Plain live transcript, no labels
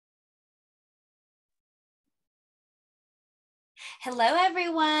Hello,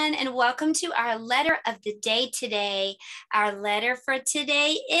 everyone, and welcome to our letter of the day today. Our letter for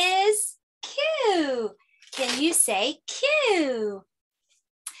today is Q. Can you say Q?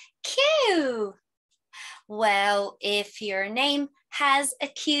 Q. Well, if your name has a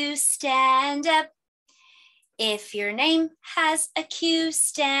Q, stand up. If your name has a Q,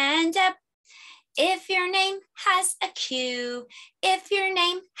 stand up. If your name has a Q, if your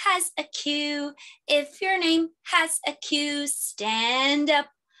name has a Q, if your name has a Q, stand up.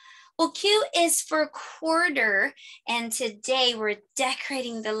 Well, Q is for quarter, and today we're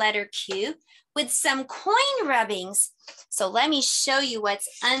decorating the letter Q with some coin rubbings. So let me show you what's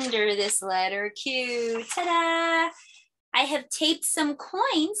under this letter Q. Ta-da! I have taped some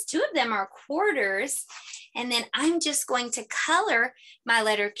coins. 2 of them are quarters. And then I'm just going to color my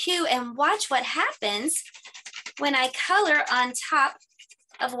letter Q and watch what happens when I color on top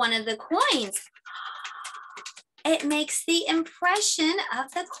of one of the coins. It makes the impression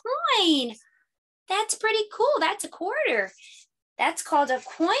of the coin. That's pretty cool. That's a quarter. That's called a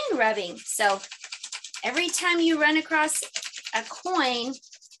coin rubbing. So every time you run across a coin,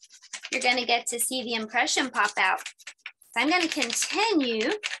 you're going to get to see the impression pop out. So I'm going to continue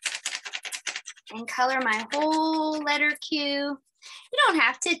and color my whole letter Q. You don't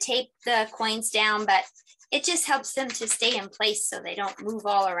have to tape the coins down, but it just helps them to stay in place so they don't move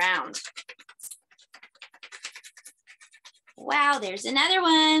all around. Wow, there's another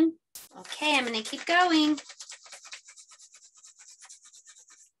one. Okay, I'm going to keep going.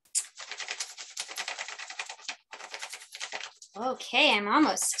 Okay, I'm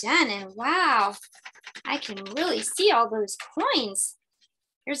almost done, and wow, I can really see all those coins.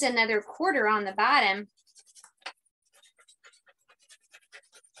 Here's another quarter on the bottom.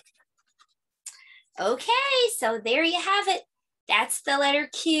 Okay, so there you have it. That's the letter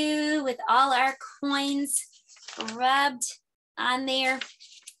Q with all our coins rubbed on there.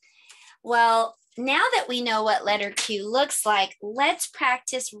 Well, now that we know what letter Q looks like, let's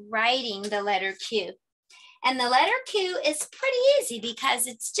practice writing the letter Q. And the letter Q is pretty easy because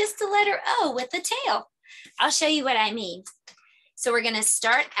it's just the letter O with a tail. I'll show you what I mean. So we're going to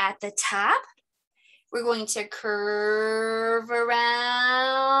start at the top. We're going to curve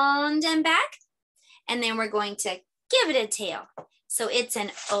around and back. And then we're going to give it a tail. So it's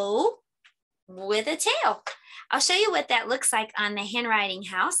an O with a tail. I'll show you what that looks like on the handwriting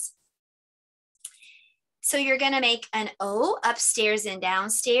house. So you're going to make an O upstairs and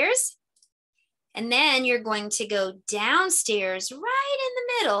downstairs. And then you're going to go downstairs right in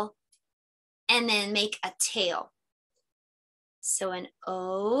the middle and then make a tail. So an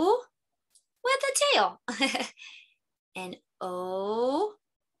O with a tail. An O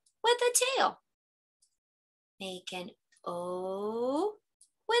with a tail. Make an O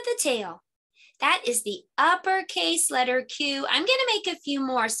with a tail. That is the uppercase letter Q. I'm going to make a few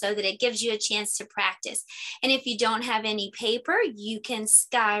more so that it gives you a chance to practice. And if you don't have any paper, you can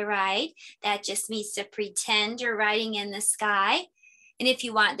skywrite. That just means to pretend you're writing in the sky. And if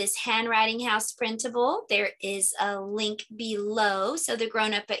you want this handwriting house printable, there is a link below so the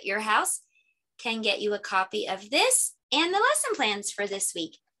grown-up at your house can get you a copy of this and the lesson plans for this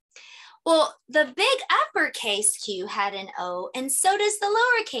week. Well, the big uppercase Q had an O, and so does the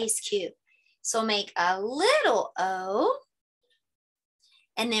lowercase q. So make a little O,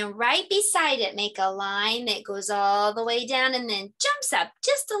 and then right beside it, make a line that goes all the way down and then jumps up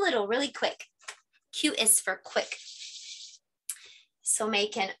just a little, really quick. Q is for quick. So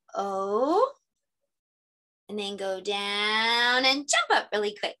make an O, and then go down and jump up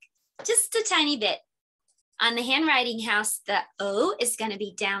really quick, just a tiny bit. On the handwriting house, the O is going to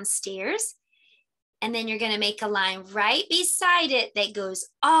be downstairs, and then you're going to make a line right beside it that goes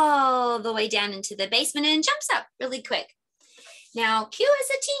all the way down into the basement and jumps up really quick. Now, Q is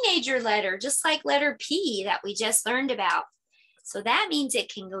a teenager letter, just like letter P that we just learned about. So that means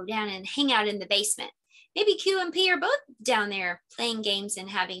it can go down and hang out in the basement. Maybe Q and P are both down there playing games and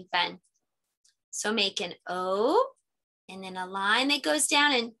having fun. So make an O and then a line that goes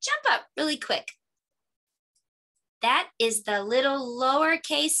down and jump up really quick. That is the little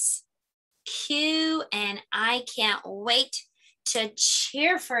lowercase Q, and I can't wait to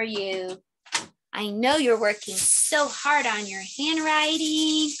cheer for you. I know you're working so hard on your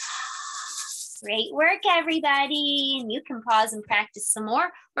handwriting. Great work, everybody. And you can pause and practice some more,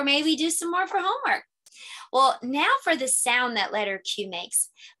 or maybe do some more for homework. Well, now for the sound that letter Q makes.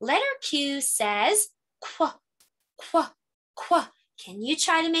 Letter Q says, qua, qua, qua. Can you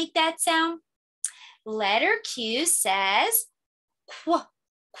try to make that sound? Letter Q says, qua,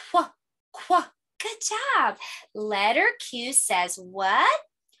 qua, qua. Good job. Letter Q says what?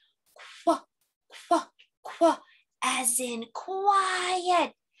 Qua, qua, qua. as in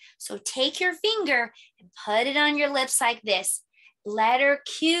quiet. So take your finger and put it on your lips like this. Letter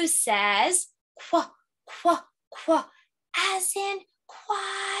Q says qua, qua, qua, as in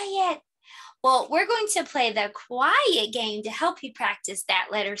quiet. Well, we're going to play the quiet game to help you practice that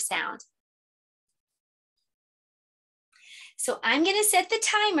letter sound. So I'm going to set the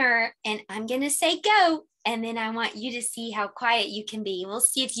timer and I'm going to say go. And then I want you to see how quiet you can be. We'll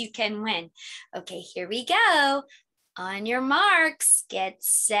see if you can win. Okay, here we go. On your marks, get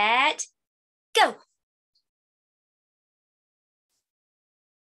set, go.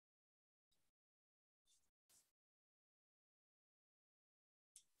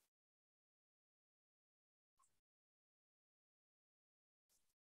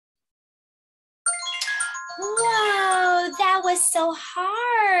 Wow, that was so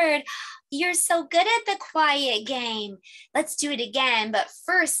hard. You're so good at the quiet game. Let's do it again. But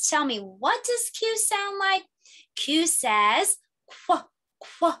first, tell me, what does Q sound like? Q says, qua,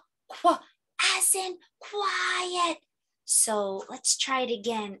 qua, qua, as in quiet. So let's try it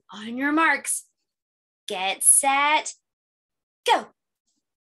again. On your marks, get set, go.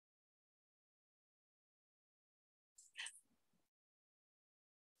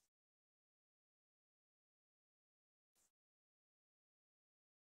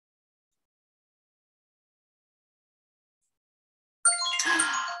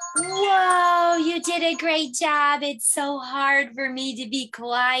 Whoa, you did a great job. It's so hard for me to be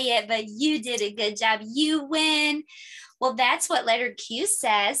quiet, but you did a good job. You win. Well, that's what letter Q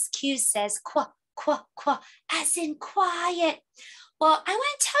says. Q says qua, qua, qua, as in quiet. Well, I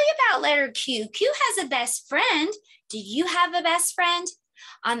want to tell you about letter Q. Q has a best friend. Do you have a best friend?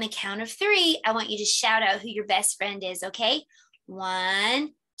 On the count of 3, I want you to shout out who your best friend is, okay?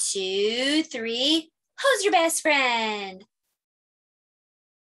 1, 2, 3. Who's your best friend?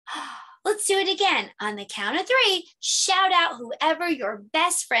 Let's do it again. On the count of 3, shout out whoever your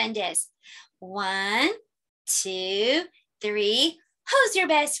best friend is. 1, 2, 3. Who's your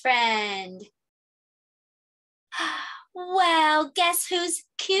best friend? Well, guess who's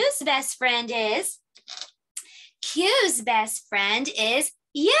Q's best friend is? Q's best friend is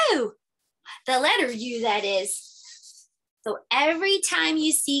you. The letter U, that is. So every time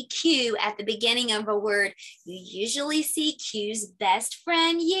you see Q at the beginning of a word, you usually see Q's best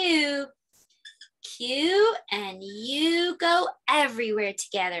friend, you. Q and you go everywhere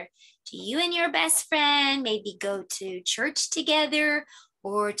together. Do you and your best friend maybe go to church together,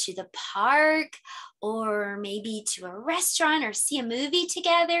 or to the park, or maybe to a restaurant, or see a movie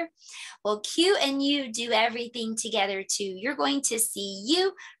together? Well, Q and you do everything together too. You're going to see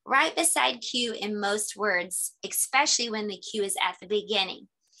you right beside Q in most words, especially when the Q is at the beginning.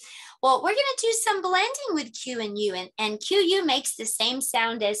 Well, we're going to do some blending with Q and U, and QU makes the same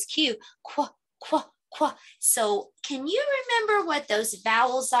sound as Q, qua, qua, qua. So can you remember what those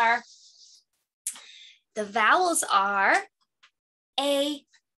vowels are? The vowels are A,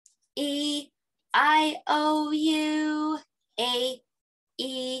 E, I, O, U, A,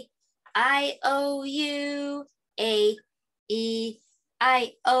 E, I, O, U, A, E,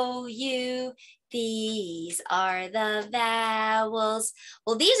 I, O, U. These are the vowels.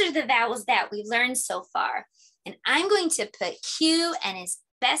 Well, these are the vowels that we've learned so far. And I'm going to put Q and his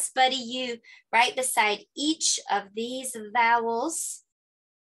best buddy U right beside each of these vowels.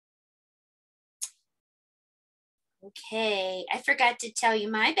 Okay, I forgot to tell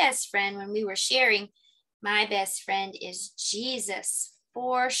you my best friend when we were sharing. My best friend is Jesus,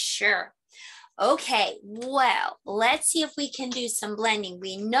 for sure. Okay, well, let's see if we can do some blending.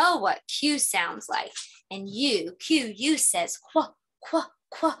 We know what Q sounds like. And U, Q, U says qua, qua,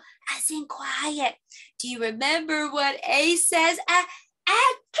 qua, as in quiet. Do you remember what A says?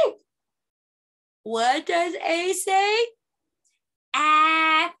 Q. What does A say?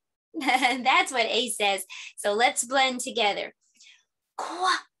 Ah. That's what A says. So let's blend together.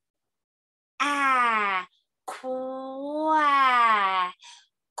 Qua, ah, qua,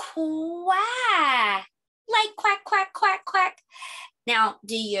 quack, like quack, quack, quack, quack. Now,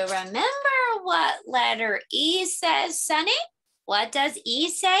 do you remember what letter E says, Sunny? What does E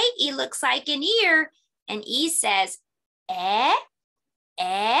say? E looks like an ear. And E says, eh,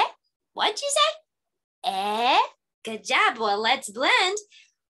 eh. What'd you say? Eh. Good job. Well, let's blend.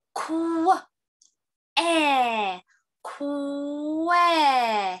 Qua, eh,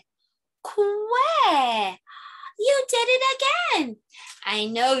 que, que. You did it again. I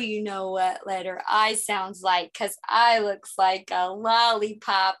know you know what letter I sounds like, because I looks like a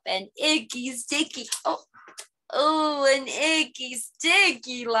lollipop, and icky sticky. Oh, an icky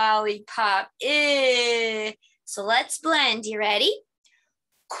sticky lollipop. Eh. So let's blend. You ready?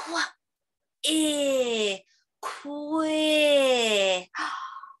 Qua, eh, Quit.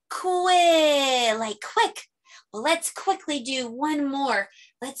 Quit, like quick. Well, let's quickly do one more.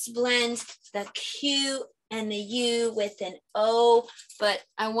 Let's blend the Q and the U with an O, but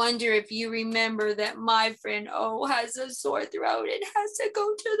I wonder if you remember that my friend O has a sore throat and has to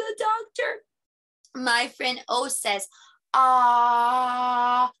go to the doctor. My friend O says,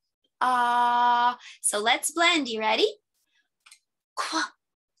 ah, ah. So let's blend. You ready? Qua,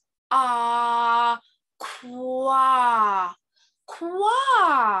 ah, qua,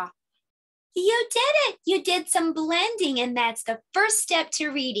 qua. You did it. You did some blending, and that's the first step to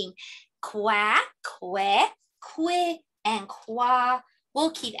reading. Qua, que, qui, and qua.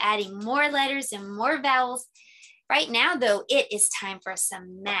 We'll keep adding more letters and more vowels. Right now, though, it is time for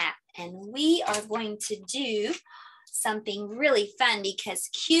some math, and we are going to do something really fun because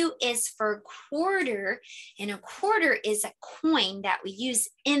Q is for quarter, and a quarter is a coin that we use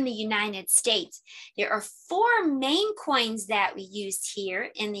in the United States. There are 4 main coins that we use here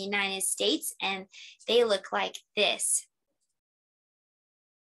in the United States, and they look like this.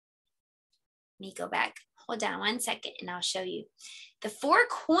 Let me go back. Hold on one second, and I'll show you. The 4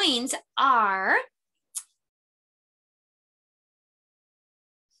 coins are,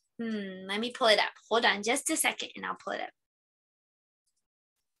 let me pull it up. Hold on just a second and I'll pull it up.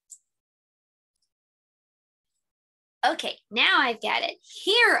 Okay, now I've got it.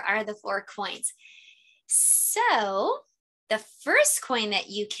 Here are the 4 coins. So the first coin that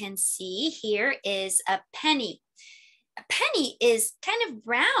you can see here is a penny. A penny is kind of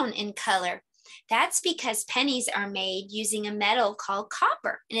brown in color. That's because pennies are made using a metal called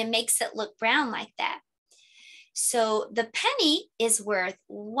copper, and it makes it look brown like that. So the penny is worth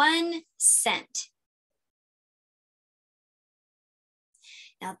 1 cent.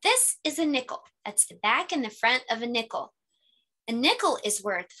 Now this is a nickel. That's the back and the front of a nickel. A nickel is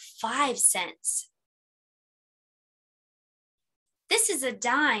worth 5 cents. This is a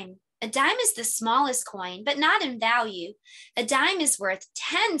dime. A dime is the smallest coin, but not in value. A dime is worth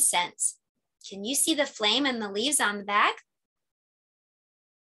 10 cents. Can you see the flame and the leaves on the back?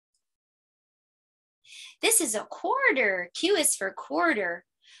 This is a quarter. Q is for quarter.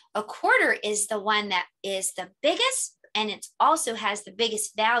 A quarter is the one that is the biggest, and it also has the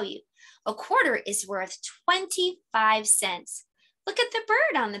biggest value. A quarter is worth 25 cents. Look at the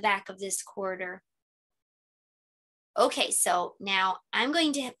bird on the back of this quarter. Okay, so now I'm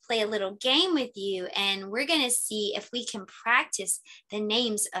going to play a little game with you, and we're going to see if we can practice the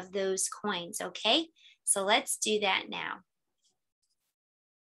names of those coins, okay? So let's do that now.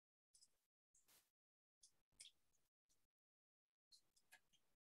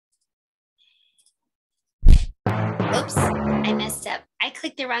 Oops, I messed up. I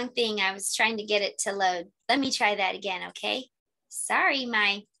clicked the wrong thing. I was trying to get it to load. Let me try that again, okay? Sorry,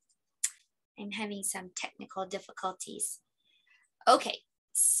 I'm having some technical difficulties. Okay,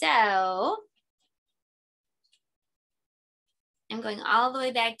 so I'm going all the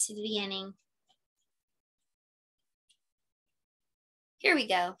way back to the beginning. Here we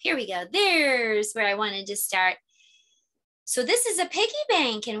go. Here we go. There's where I wanted to start. So this is a piggy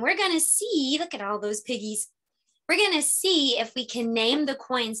bank, and we're going to see, look at all those piggies. We're going to see if we can name the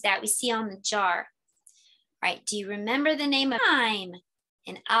coins that we see on the jar. All right, do you remember the name of time?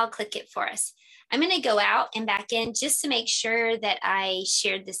 And I'll click it for us. I'm going to go out and back in just to make sure that I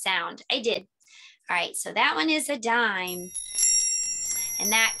shared the sound. I did. All right, so that one is a dime.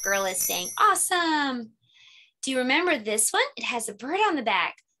 And that girl is saying, awesome. Do you remember this one? It has a bird on the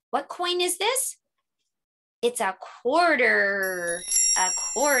back. What coin is this? It's a quarter. A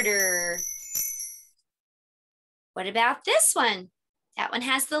quarter. What about this one? That one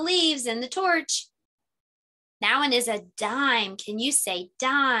has the leaves and the torch. That one is a dime. Can you say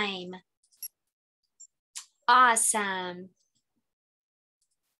dime? Awesome.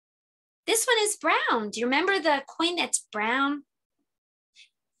 This one is brown. Do you remember the coin that's brown?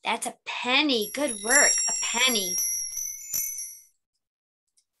 That's a penny. Good work. A penny.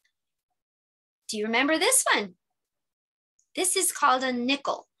 Do you remember this one? This is called a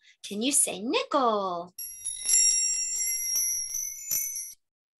nickel. Can you say nickel?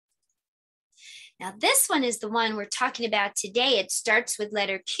 Now this one is the one we're talking about today. It starts with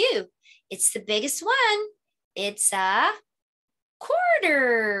letter Q. It's the biggest one. It's a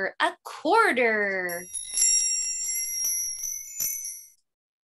quarter. A quarter.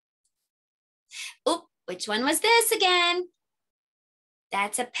 Oh, which one was this again?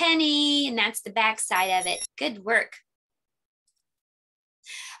 That's a penny, and that's the back side of it. Good work.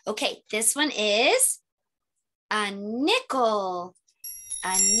 Okay, this one is a nickel.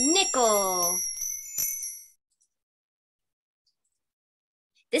 A nickel.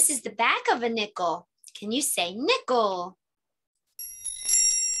 This is the back of a nickel. Can you say nickel?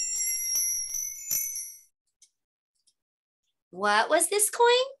 What was this coin?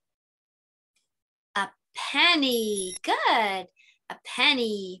 A penny. Good. A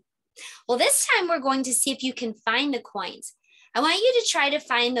penny. Well, this time we're going to see if you can find the coins. I want you to try to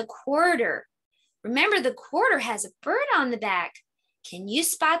find the quarter. Remember, the quarter has a bird on the back. Can you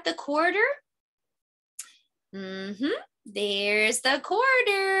spot the quarter? There's the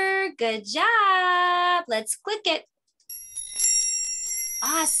quarter. Good job. Let's click it.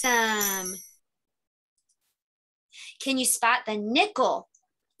 Awesome. Can you spot the nickel?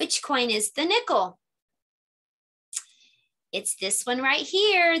 Which coin is the nickel? It's this one right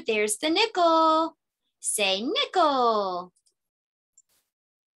here. There's the nickel. Say nickel.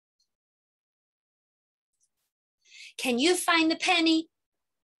 Can you find the penny?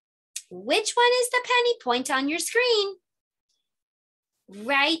 Which one is the penny? Point on your screen.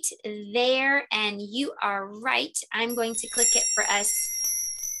 Right there, and you are right. I'm going to click it for us.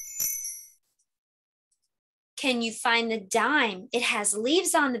 Can you find the dime? It has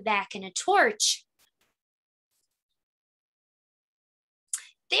leaves on the back and a torch.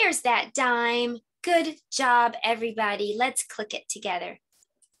 There's that dime. Good job, everybody. Let's click it together.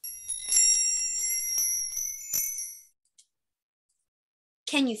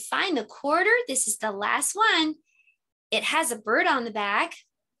 Can you find the quarter? This is the last one. It has a bird on the back.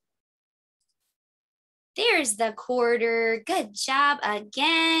 There's the quarter. Good job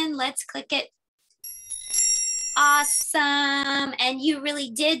again. Let's click it. Awesome. And you really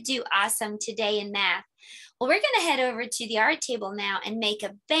did do awesome today in math. Well, we're going to head over to the art table now and make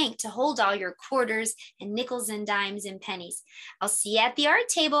a bank to hold all your quarters and nickels and dimes and pennies. I'll see you at the art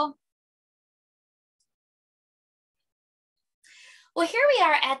table. Well, here we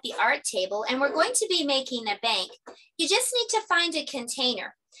are at the art table, and we're going to be making a bank. You just need to find a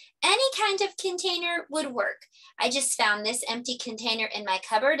container. Any kind of container would work. I just found this empty container in my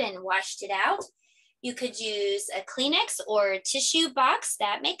cupboard and washed it out. You could use a Kleenex or a tissue box.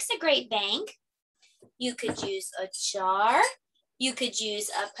 That makes a great bank. You could use a jar. You could use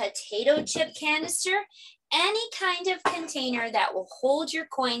a potato chip canister. Any kind of container that will hold your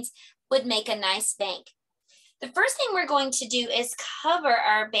coins would make a nice bank. The first thing we're going to do is cover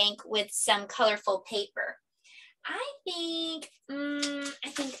our bank with some colorful paper. I think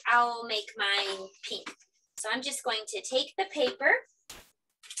I'll make mine pink. So I'm just going to take the paper,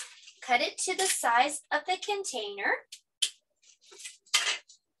 cut it to the size of the container,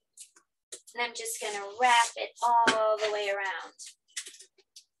 and I'm just going to wrap it all the way around.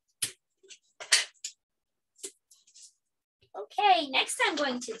 Okay, next I'm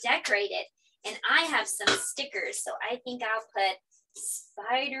going to decorate it. And I have some stickers, so I think I'll put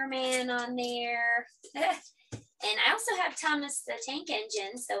Spider-Man on there. And I also have Thomas the Tank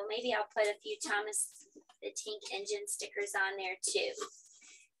Engine, so maybe I'll put a few Thomas the Tank Engine stickers on there too.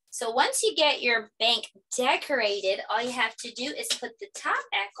 So once you get your bank decorated, all you have to do is put the top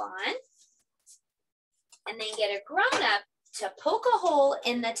back on and then get a grown-up to poke a hole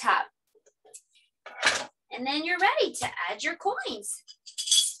in the top. And then you're ready to add your coins.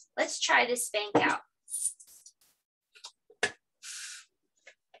 Let's try this bank out.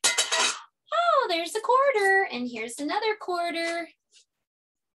 Oh, there's a quarter, and here's another quarter.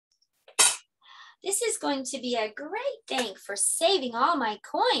 This is going to be a great bank for saving all my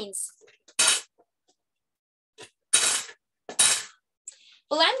coins.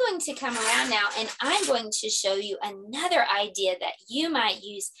 Well, I'm going to come around now, and I'm going to show you another idea that you might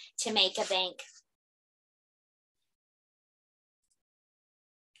use to make a bank.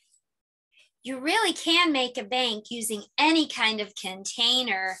 You really can make a bank using any kind of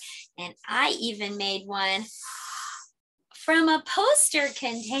container. And I even made one from a poster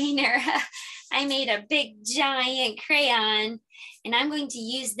container. I made a big giant crayon, and I'm going to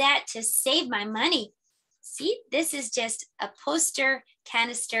use that to save my money. See, this is just a poster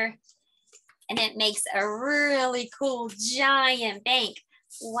canister, and it makes a really cool giant bank.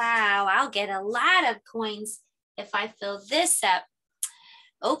 Wow, I'll get a lot of coins if I fill this up.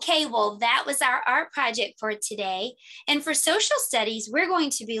 Okay, well, that was our art project for today. And for social studies, we're going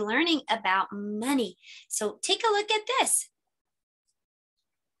to be learning about money. So take a look at this.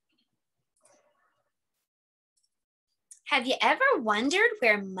 Have you ever wondered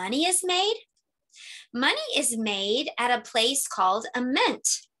where money is made? Money is made at a place called a mint.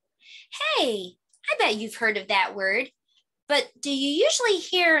 Hey, I bet you've heard of that word. But do you usually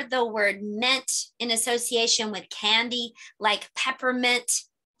hear the word mint in association with candy, like peppermint?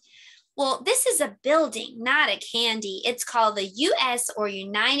 Well, this is a building, not a candy. It's called the U.S. or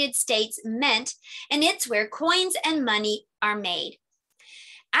United States Mint, and it's where coins and money are made.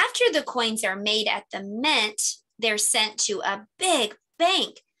 After the coins are made at the mint, they're sent to a big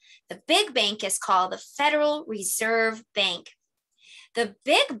bank. The big bank is called the Federal Reserve Bank. The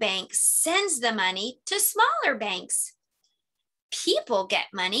big bank sends the money to smaller banks. People get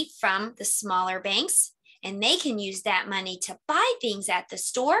money from the smaller banks, and they can use that money to buy things at the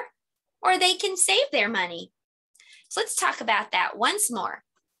store, or they can save their money. So let's talk about that once more.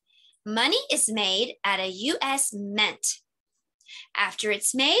 Money is made at a U.S. mint. After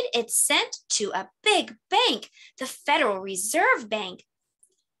it's made, it's sent to a big bank, the Federal Reserve Bank.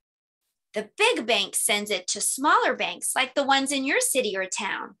 The big bank sends it to smaller banks like the ones in your city or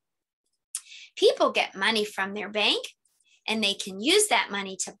town. People get money from their bank, and they can use that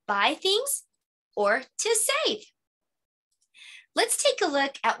money to buy things or to save. Let's take a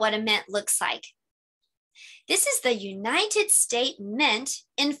look at what a mint looks like. This is the United States Mint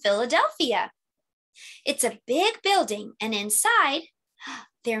in Philadelphia. It's a big building, and inside,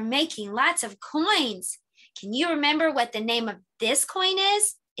 they're making lots of coins. Can you remember what the name of this coin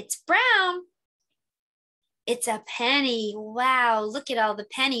is? It's brown. It's a penny. Wow, look at all the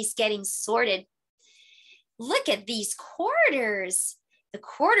pennies getting sorted. Look at these quarters. The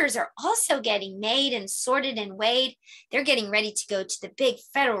quarters are also getting made and sorted and weighed. They're getting ready to go to the big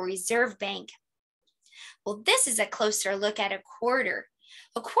Federal Reserve Bank. Well, this is a closer look at a quarter.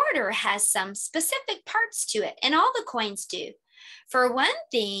 A quarter has some specific parts to it, and all the coins do. For one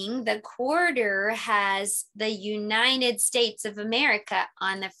thing, the quarter has the United States of America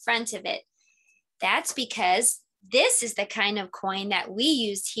on the front of it. That's because this is the kind of coin that we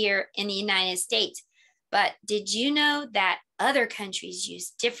use here in the United States. But did you know that other countries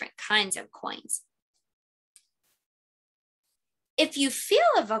use different kinds of coins? If you feel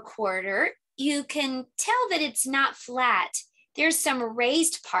of a quarter, you can tell that it's not flat. There's some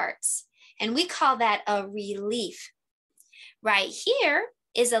raised parts, and we call that a relief. Right here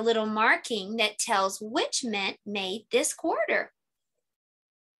is a little marking that tells which mint made this quarter.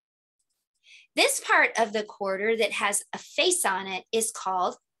 This part of the quarter that has a face on it is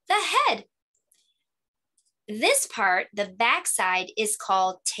called the head. This part, the backside, is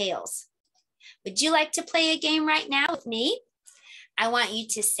called tails. Would you like to play a game right now with me? I want you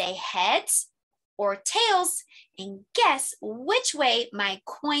to say heads or tails and guess which way my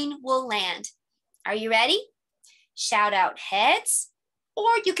coin will land. Are you ready? Shout out heads, or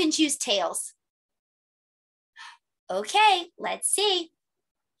you can choose tails. Okay, let's see.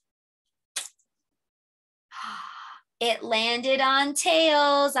 It landed on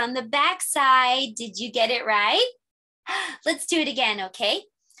tails on the back side. Did you get it right? Let's do it again, okay?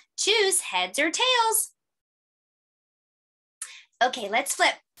 Choose heads or tails. Okay, let's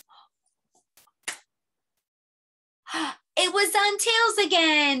flip. It was on tails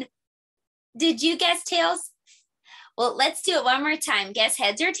again. Did you guess tails? Well, let's do it one more time. Guess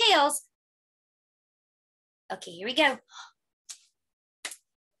heads or tails. Okay, here we go.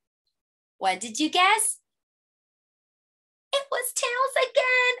 What did you guess? It was tails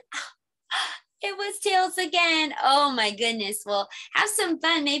again. It was tails again. Oh my goodness. Well, have some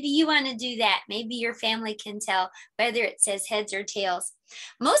fun. Maybe you want to do that. Maybe your family can tell whether it says heads or tails.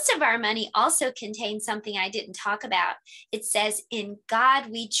 Most of our money also contains something I didn't talk about. It says, "In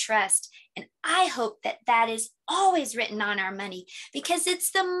God we trust." And I hope that that is always written on our money because it's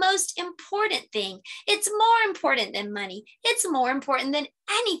the most important thing. It's more important than money. It's more important than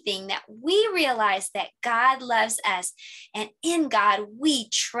anything that we realize that God loves us and in God we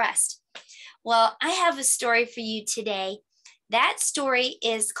trust. Well, I have a story for you today. That story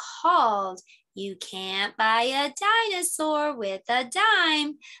is called "You Can't Buy a Dinosaur with a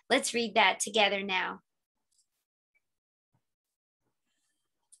Dime." Let's read that together now.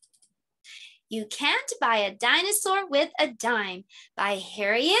 You Can't Buy a Dinosaur with a Dime by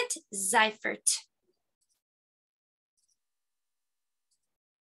Harriet Seifert.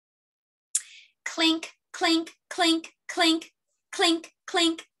 Clink, clink, clink, clink, clink,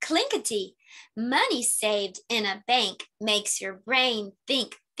 clink, clinkety. Money saved in a bank makes your brain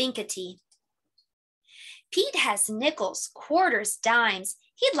think thinkety. Pete has nickels, quarters, dimes.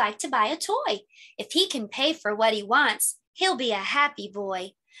 He'd like to buy a toy. If he can pay for what he wants, he'll be a happy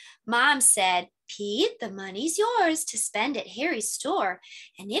boy. Mom said, "Pete, the money's yours to spend at Harry's store.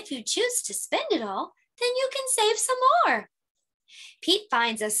 And if you choose to spend it all, then you can save some more." Pete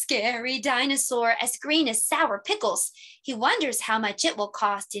finds a scary dinosaur as green as sour pickles. He wonders how much it will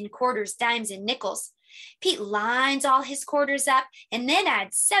cost in quarters, dimes, and nickels. Pete lines all his quarters up and then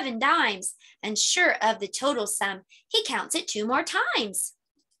adds 7 dimes. Unsure of the total sum, he counts it 2 more times.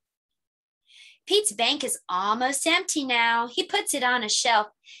 Pete's bank is almost empty now. He puts it on a shelf.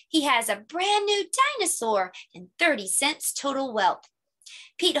 He has a brand new dinosaur and 30 cents total wealth.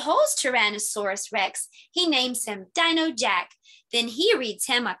 Pete holds Tyrannosaurus Rex. He names him Dino Jack. Then he reads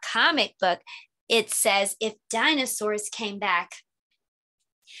him a comic book. It says, If Dinosaurs Came Back.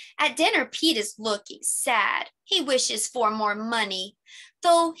 At dinner, Pete is looking sad. He wishes for more money.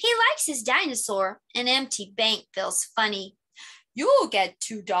 Though he likes his dinosaur, an empty bank feels funny. You'll get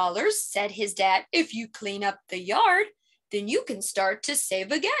 $2, said his dad, if you clean up the yard. Then you can start to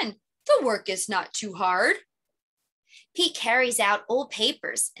save again. The work is not too hard. Pete carries out old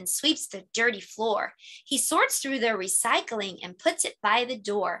papers and sweeps the dirty floor. He sorts through the recycling and puts it by the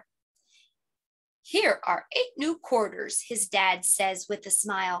door. Here are 8 new quarters, his dad says with a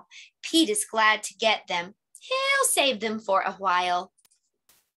smile. Pete is glad to get them. He'll save them for a while.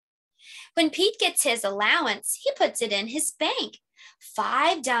 When Pete gets his allowance, he puts it in his bank.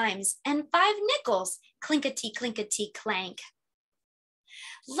 5 dimes and 5 nickels, clinkety, clinkety, clank.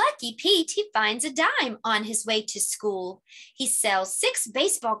 Lucky Pete, he finds a dime on his way to school. He sells 6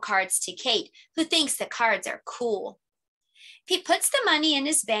 baseball cards to Kate, who thinks the cards are cool. Pete puts the money in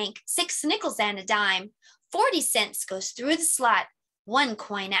his bank, 6 nickels and a dime. 40 cents goes through the slot, 1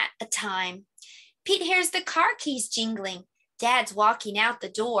 coin at a time. Pete hears the car keys jingling. Dad's walking out the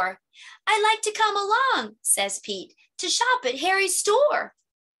door. I'd like to come along, says Pete, to shop at Harry's store.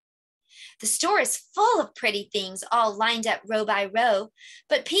 The store is full of pretty things all lined up row by row,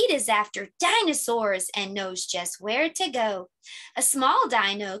 but Pete is after dinosaurs and knows just where to go. A small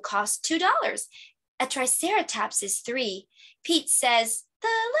dino costs $2. A triceratops is $3. Pete says, the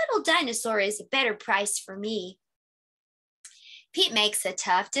little dinosaur is a better price for me. Pete makes a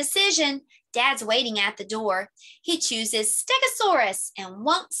tough decision. Dad's waiting at the door. He chooses Stegosaurus and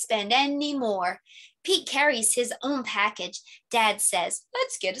won't spend any more. Pete carries his own package. Dad says,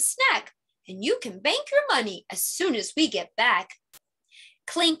 let's get a snack, and you can bank your money as soon as we get back.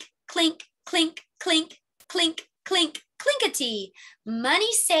 Clink, clink, clink, clink, clink, clink, clinkety.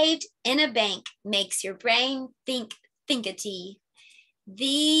 Money saved in a bank makes your brain think thinkety.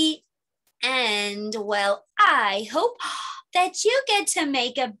 The end. Well, I hope that you get to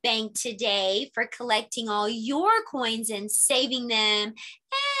make a bank today for collecting all your coins and saving them,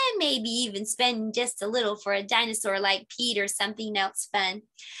 and maybe even spending just a little for a dinosaur like Pete or something else fun.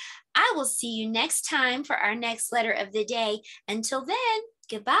 I will see you next time for our next letter of the day. Until then,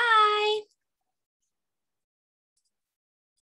 goodbye.